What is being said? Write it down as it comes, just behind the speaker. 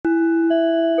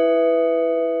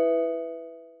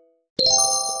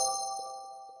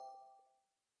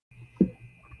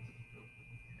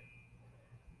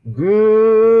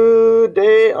Good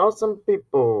day, awesome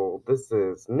people. This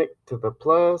is Nick to the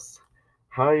Plus.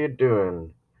 How you doing?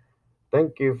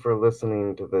 Thank you for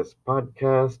listening to this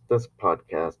podcast. This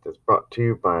podcast is brought to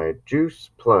you by Juice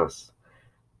Plus,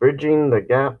 bridging the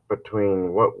gap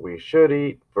between what we should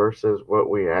eat versus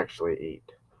what we actually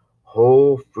eat.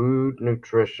 Whole food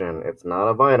nutrition. It's not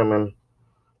a vitamin.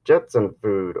 Jetson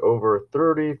food, over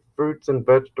 30 fruits and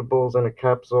vegetables in a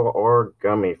capsule or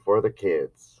gummy for the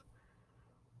kids.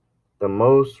 The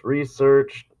most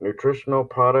researched nutritional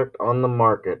product on the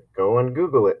market. Go and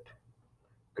Google it.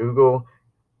 Google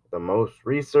the most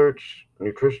researched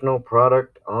nutritional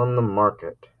product on the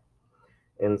market.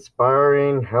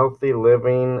 Inspiring healthy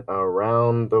living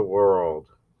around the world.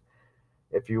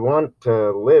 If you want to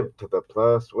live to the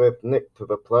plus with Nick to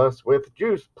the Plus with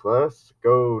Juice Plus,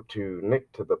 go to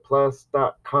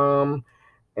nicktotheplus.com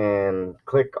and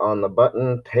click on the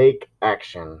button Take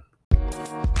Action.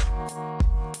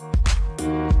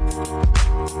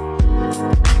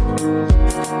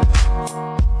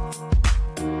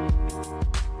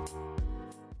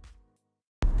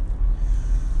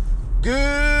 Good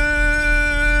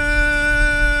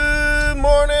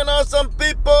morning, awesome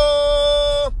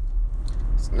people.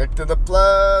 It's Nick to the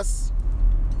Plus,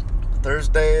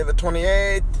 Thursday the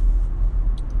 28th.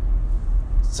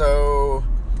 So,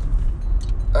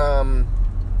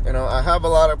 I have a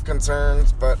lot of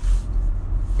concerns, but,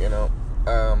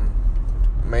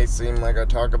 may seem like I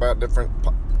talk about different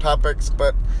topics,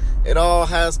 but it all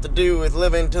has to do with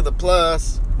living to the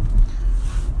plus.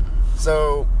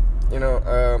 So,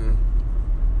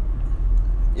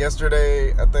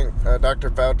 yesterday, I think Dr.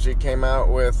 Fauci came out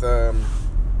with the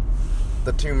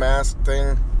 2-mask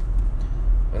thing,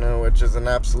 which is an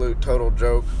absolute total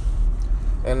joke.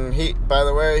 And by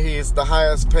the way, he's the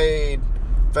highest paid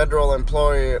federal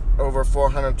employee at over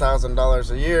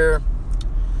 $400,000 a year,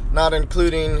 not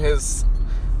including his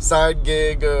side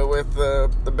gig with the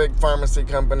big pharmacy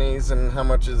companies and how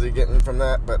much is he getting from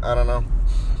that, but I don't know.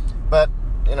 But,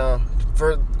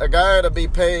 for a guy to be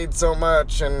paid so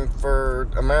much and for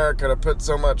America to put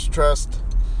so much trust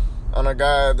on a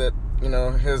guy that,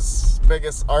 his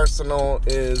biggest arsenal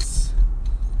is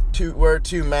to wear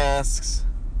 2 masks.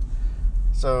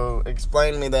 So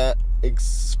explain me that,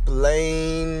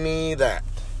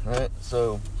 right?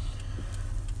 So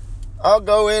I'll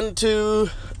go into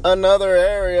another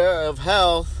area of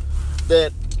health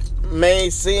that may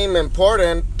seem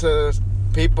important to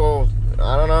people,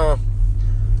 I don't know.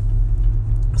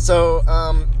 So,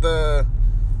 the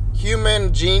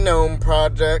Human Genome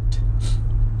Project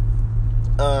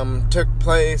took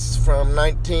place from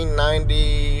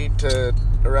 1990 to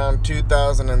around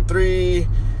 2003,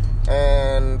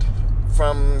 and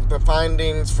from the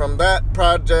findings from that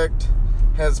project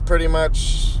has pretty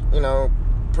much,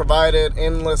 provided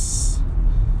endless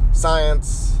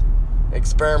science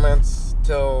experiments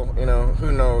till,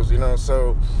 who knows,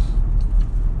 so...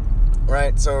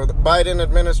 Right, so the Biden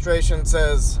administration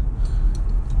says,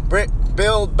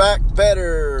 build back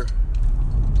better.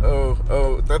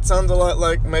 Oh, that sounds a lot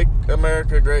like make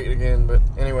America great again, but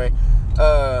anyway.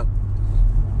 And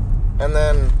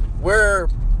then we're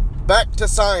back to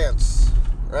science,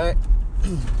 right?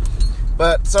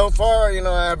 But so far,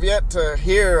 I have yet to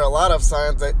hear a lot of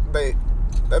science.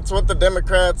 That's what the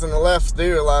Democrats and the left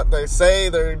do a lot. They say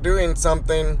they're doing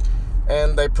something,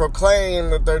 and they proclaim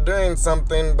that they're doing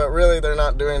something, but really they're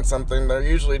not doing something. They're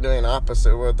usually doing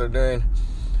opposite of what they're doing.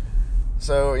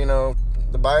 So,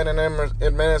 the Biden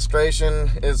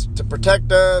administration is to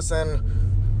protect us, and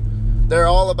they're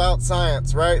all about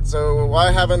science, right? So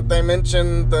why haven't they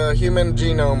mentioned the Human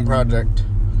Genome Project?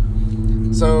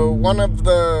 So one of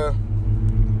the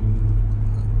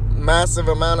massive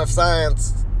amount of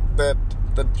science that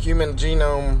the Human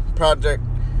Genome Project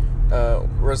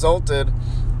resulted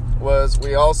was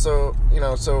we also,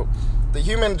 so the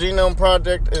Human Genome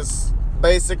Project is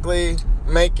basically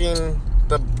making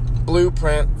the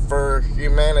blueprint for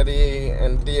humanity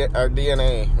and our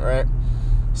DNA, right?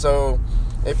 So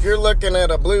if you're looking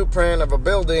at a blueprint of a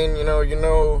building, you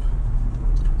know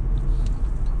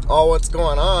all what's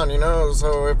going on,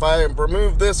 so if I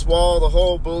remove this wall, the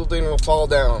whole building will fall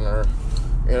down, or,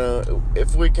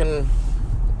 if we can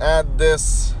add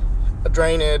this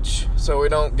drainage so we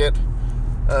don't get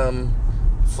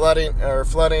flooding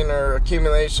or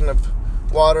accumulation of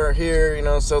water here,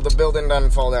 so the building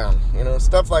doesn't fall down,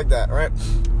 stuff like that, right?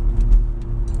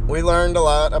 We learned a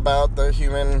lot about the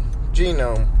human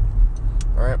genome,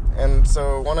 right? And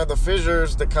so one of the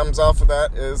fissures that comes off of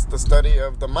that is the study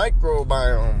of the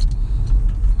microbiome.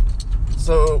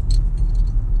 So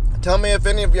tell me if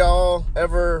any of y'all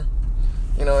ever,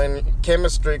 in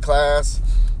chemistry class,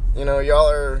 y'all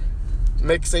are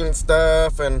mixing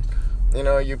stuff, and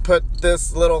you put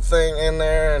this little thing in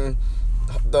there and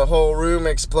the whole room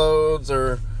explodes,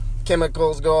 or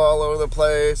chemicals go all over the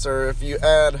place, or if you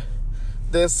add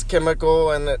this chemical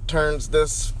and it turns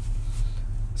this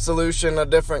solution a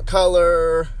different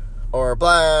color or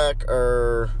black,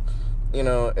 or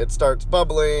it starts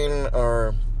bubbling,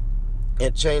 or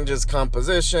it changes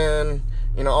composition,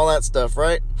 all that stuff,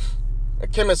 right? A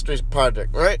chemistry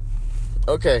project, right?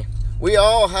 Okay, we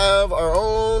all have our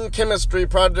own chemistry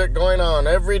project going on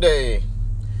every day.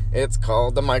 It's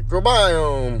called the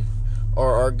microbiome,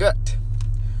 or our gut,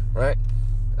 right?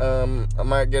 I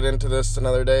might get into this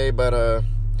another day, but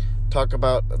talk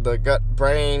about the gut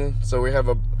brain. So we have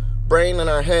a brain in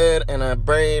our head and a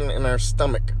brain in our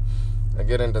stomach. I'll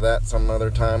get into that some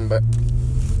other time, but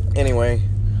anyway,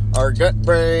 our gut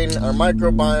brain, our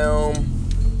microbiome.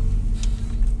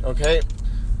 Okay,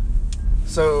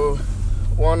 so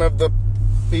one of the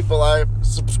people I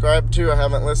subscribe to, I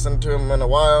haven't listened to him in a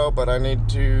while, but I need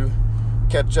to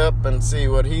catch up and see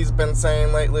what he's been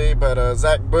saying lately. But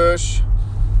Zach Bush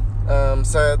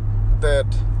said that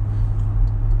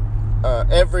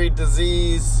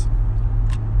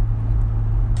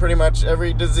pretty much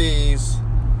every disease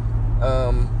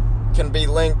can be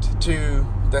linked to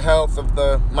the health of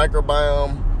the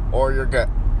microbiome or your gut,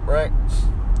 right?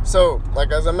 So,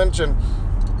 like as I mentioned,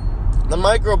 the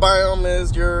microbiome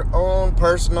is your own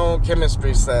personal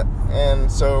chemistry set.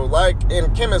 And so, like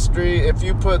in chemistry, if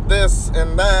you put this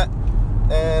and that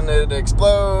and it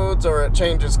explodes, or it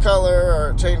changes color,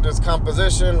 or it changes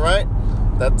composition, right?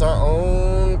 That's our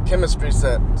own chemistry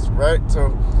sets, right?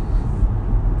 So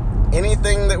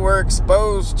anything that we're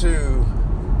exposed to,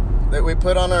 that we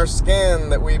put on our skin,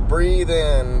 that we breathe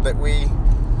in, that we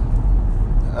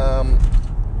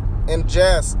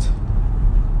ingest,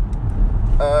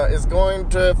 is going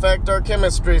to affect our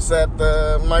chemistry set,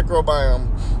 the microbiome,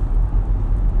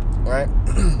 right?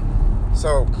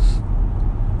 So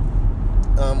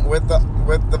with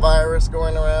the virus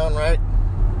going around, right?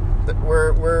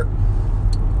 We're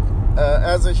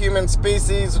as a human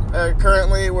species,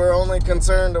 currently we're only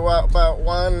concerned about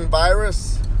one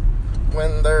virus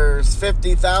when there's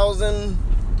 50,000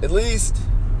 at least,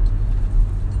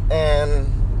 and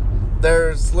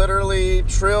there's literally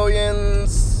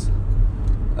trillions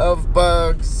of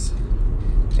bugs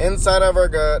inside of our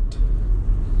gut,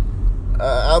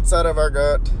 outside of our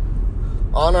gut,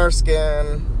 on our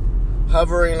skin,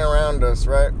 hovering around us,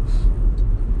 right?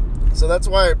 So that's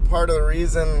why part of the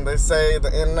reason they say the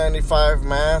N95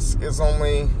 mask is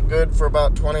only good for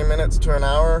about 20 minutes to an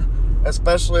hour,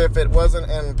 especially if it wasn't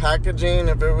in packaging,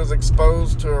 if it was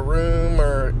exposed to a room,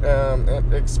 or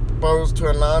exposed to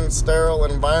a non-sterile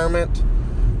environment,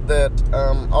 that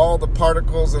all the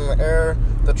particles in the air,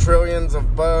 the trillions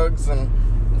of bugs and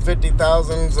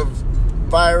 50,000s of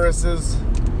viruses,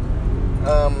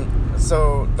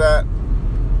 so that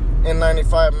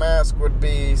N95 mask would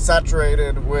be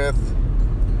saturated with,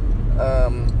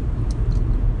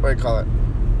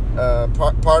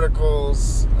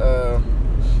 particles,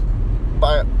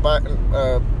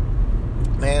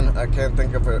 man, I can't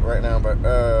think of it right now, but,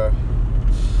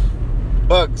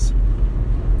 bugs,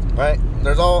 right?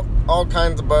 There's all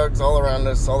kinds of bugs all around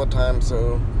us all the time,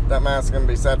 so that mask is going to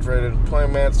be saturated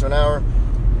 20 minutes to an hour.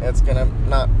 It's going to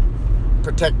not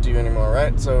protect you anymore,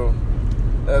 right? So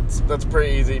that's a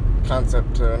pretty easy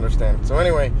concept to understand. So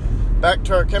anyway, back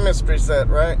to our chemistry set,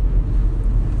 right?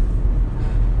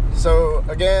 So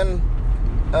again,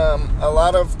 a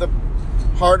lot of the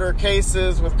harder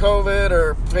cases with COVID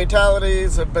or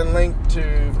fatalities have been linked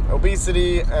to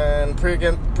obesity and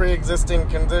pre-existing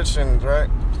conditions, right?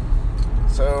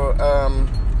 So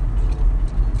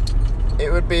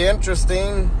it would be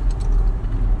interesting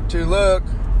to look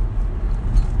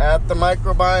at the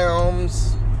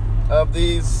microbiomes of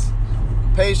these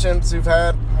patients who've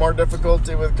had more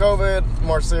difficulty with COVID,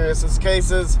 more serious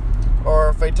cases,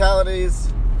 or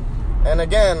fatalities. And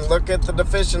again, look at the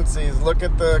deficiencies, look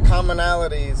at the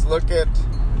commonalities, look at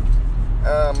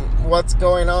what's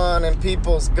going on in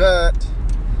people's gut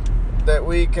that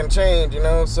we can change,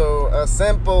 So a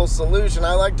simple solution,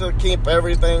 I like to keep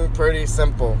everything pretty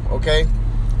simple, okay?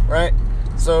 Right?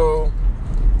 So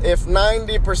if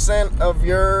 90% of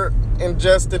your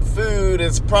ingested food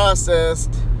is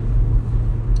processed,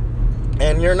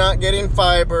 and you're not getting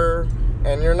fiber,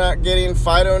 and you're not getting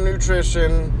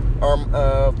phytonutrition or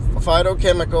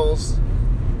phytochemicals,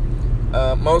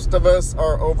 most of us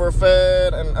are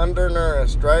overfed and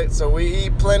undernourished, right? So we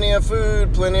eat plenty of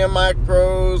food, plenty of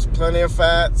macros, plenty of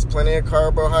fats, plenty of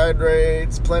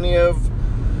carbohydrates, plenty of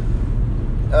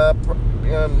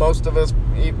most of us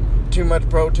eat too much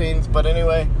proteins, but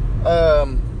anyway,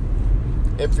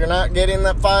 if you're not getting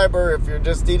that fiber, if you're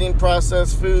just eating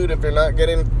processed food, if you're not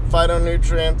getting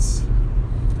phytonutrients,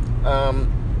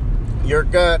 your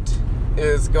gut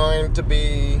is going to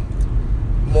be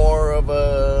more of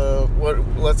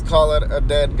let's call it a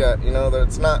dead gut.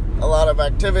 There's not a lot of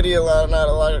activity, not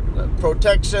a lot of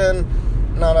protection,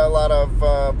 not a lot of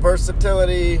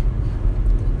versatility.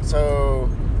 So,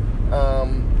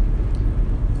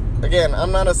 again,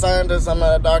 I'm not a scientist, I'm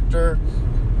not a doctor,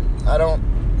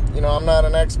 I'm not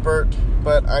an expert,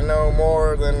 but I know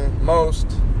more than most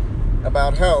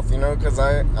about health, because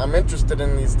I'm interested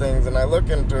in these things, and I look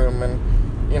into them, and,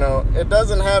 it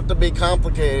doesn't have to be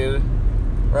complicated,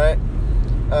 right?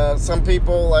 Some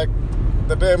people, like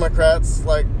the Democrats,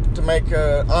 like to make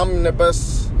an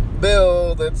omnibus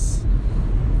bill that's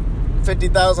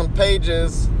 50,000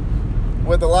 pages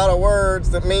with a lot of words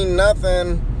that mean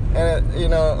nothing,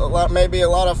 and maybe a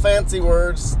lot of fancy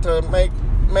words to make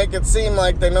it seem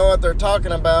like they know what they're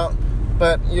talking about.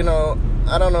 But I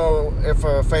don't know if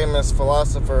a famous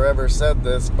philosopher ever said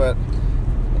this, but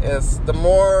it's the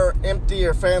more empty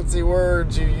or fancy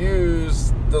words you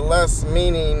use, the less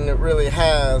meaning it really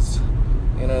has.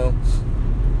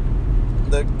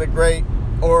 The great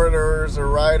orators or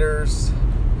writers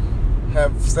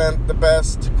have sent the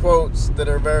best quotes that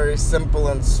are very simple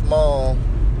and small,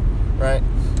 right?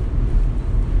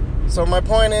 So my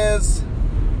point is,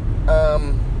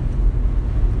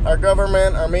 our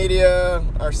government, our media,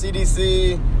 our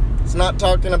CDC is not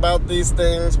talking about these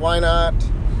things. Why not?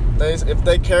 If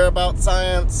they care about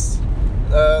science,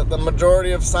 the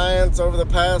majority of science over the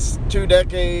past 2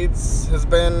 decades has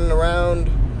been around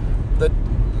the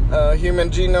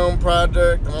Human Genome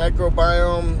Project, the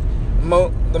Microbiome.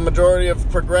 The majority of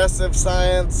progressive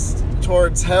science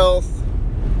towards health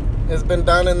has been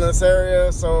done in this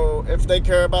area. So if they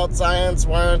care about science,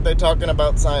 why aren't they talking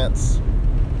about science?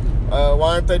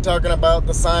 Why aren't they talking about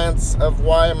the science of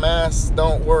why masks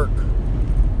don't work?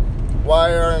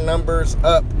 Why are numbers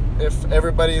up if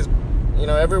everybody's,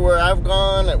 everywhere I've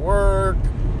gone, at work,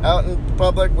 out in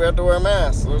public, we have to wear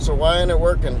masks. So why isn't it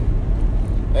working?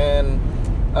 And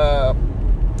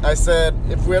I said,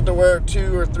 if we have to wear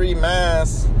 2 or 3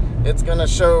 masks, it's going to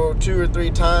show 2 or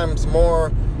 3 times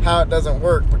more how it doesn't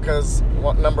work. Because,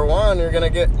 number one, you're going to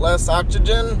get less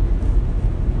oxygen.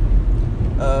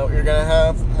 You're going to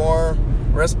have more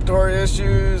respiratory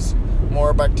issues,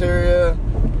 more bacteria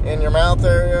in your mouth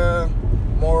area,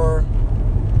 more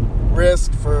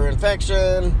risk for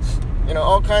infection,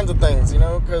 all kinds of things, you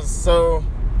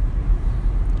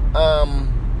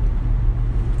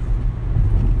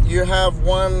have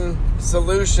one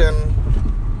solution,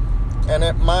 and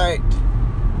it might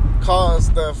cause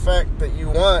the effect that you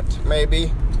want,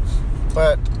 maybe,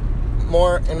 but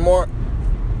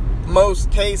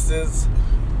most cases,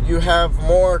 you have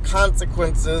more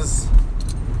consequences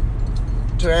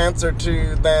to answer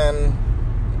to than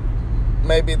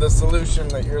maybe the solution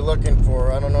that you're looking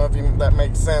for. I don't know if that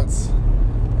makes sense,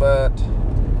 but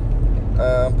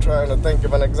I'm trying to think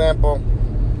of an example,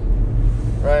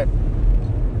 right?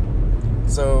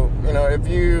 So, if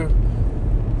you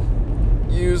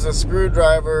use a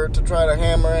screwdriver to try to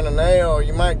hammer in a nail,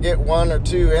 you might get 1 or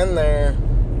 2 in there,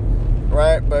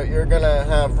 right? But you're going to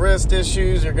have wrist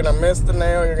issues, you're going to miss the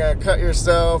nail, you're going to cut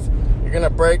yourself, you're going to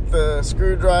break the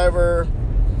screwdriver,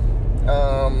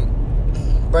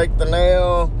 break the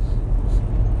nail,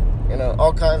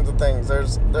 all kinds of things.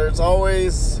 There's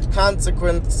always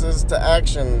consequences to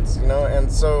actions,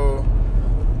 and so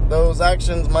those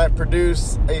actions might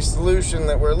produce a solution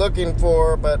that we're looking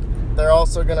for, but they're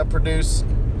also going to produce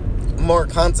more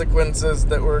consequences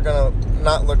that we're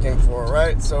not looking for,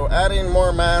 right? So adding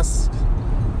more masks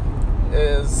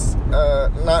is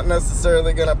not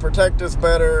necessarily going to protect us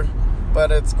better,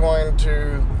 but it's going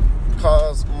to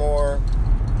cause more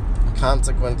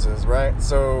consequences, right?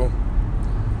 So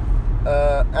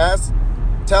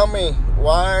tell me,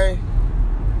 why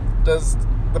does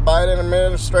the Biden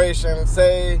administration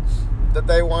say that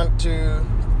they want to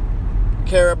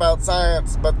care about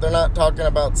science, but they're not talking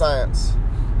about science?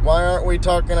 Why aren't we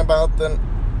talking about the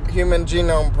Human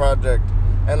Genome Project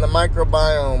and the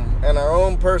microbiome and our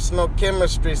own personal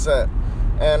chemistry set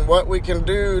and what we can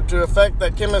do to affect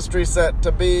that chemistry set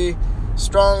to be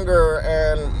stronger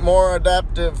and more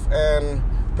adaptive and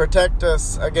protect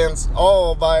us against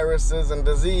all viruses and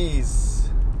disease?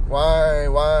 Why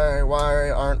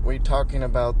aren't we talking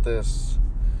about this?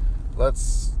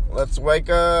 Let's wake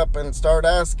up and start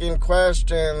asking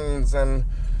questions and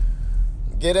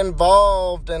get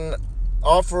involved and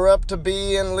offer up to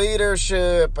be in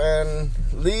leadership and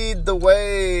lead the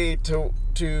way to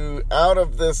out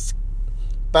of this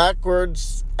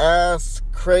backwards ass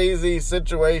crazy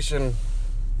situation.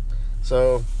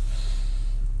 So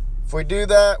if we do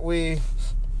that, we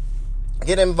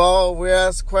get involved, we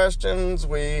ask questions,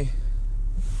 we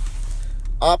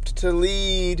opt to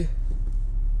lead.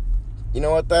 You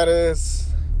know what that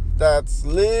is? That's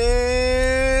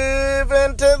live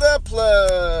into the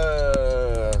plus.